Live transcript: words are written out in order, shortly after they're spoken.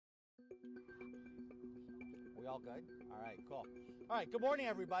We all good? All right, cool. All right, good morning,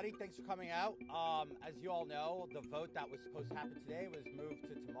 everybody. Thanks for coming out. As you all know, the vote that was supposed to happen today was moved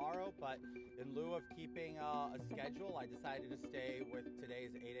to tomorrow, but in lieu of keeping a schedule, I decided to stay with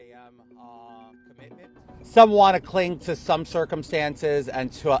today's 8 a.m. Commitment. Some want to cling to some circumstances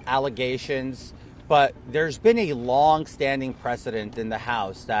and to allegations, but there's been a long-standing precedent in the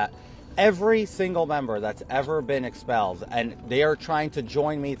House that every single member that's ever been expelled, and they are trying to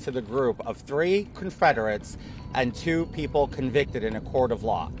join me to the group of 3 Confederates and 2 people convicted in a court of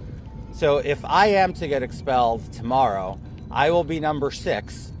law. So if I am to get expelled tomorrow, I will be number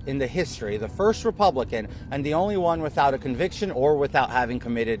 6 in the history, the first Republican and the only one without a conviction or without having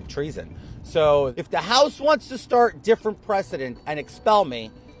committed treason. So if the House wants to start different precedent and expel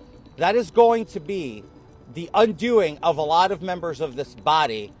me, that is going to be the undoing of a lot of members of this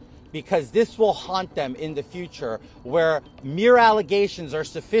body, because this will haunt them in the future, where mere allegations are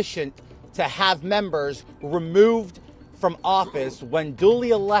sufficient to have members removed from office when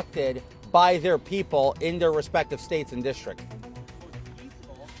duly elected by their people in their respective states and districts.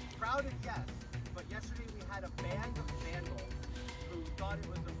 Peaceful, crowded, yes, but yesterday we had a band of vandals who thought it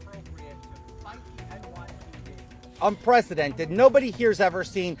was appropriate to fight the NYPD. Unprecedented. Nobody here's ever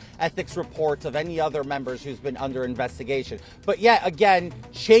seen ethics reports of any other members who's been under investigation. But yet again,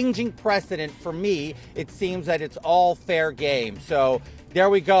 changing precedent for me, it seems that it's all fair game. So there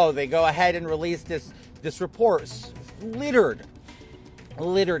we go. They go ahead and release this report littered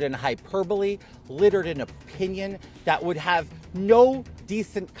in hyperbole, littered in opinion that would have no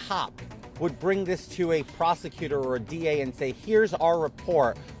decent cop would bring this to a prosecutor or a DA and say, here's our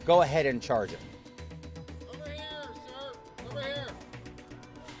report, go ahead and charge it.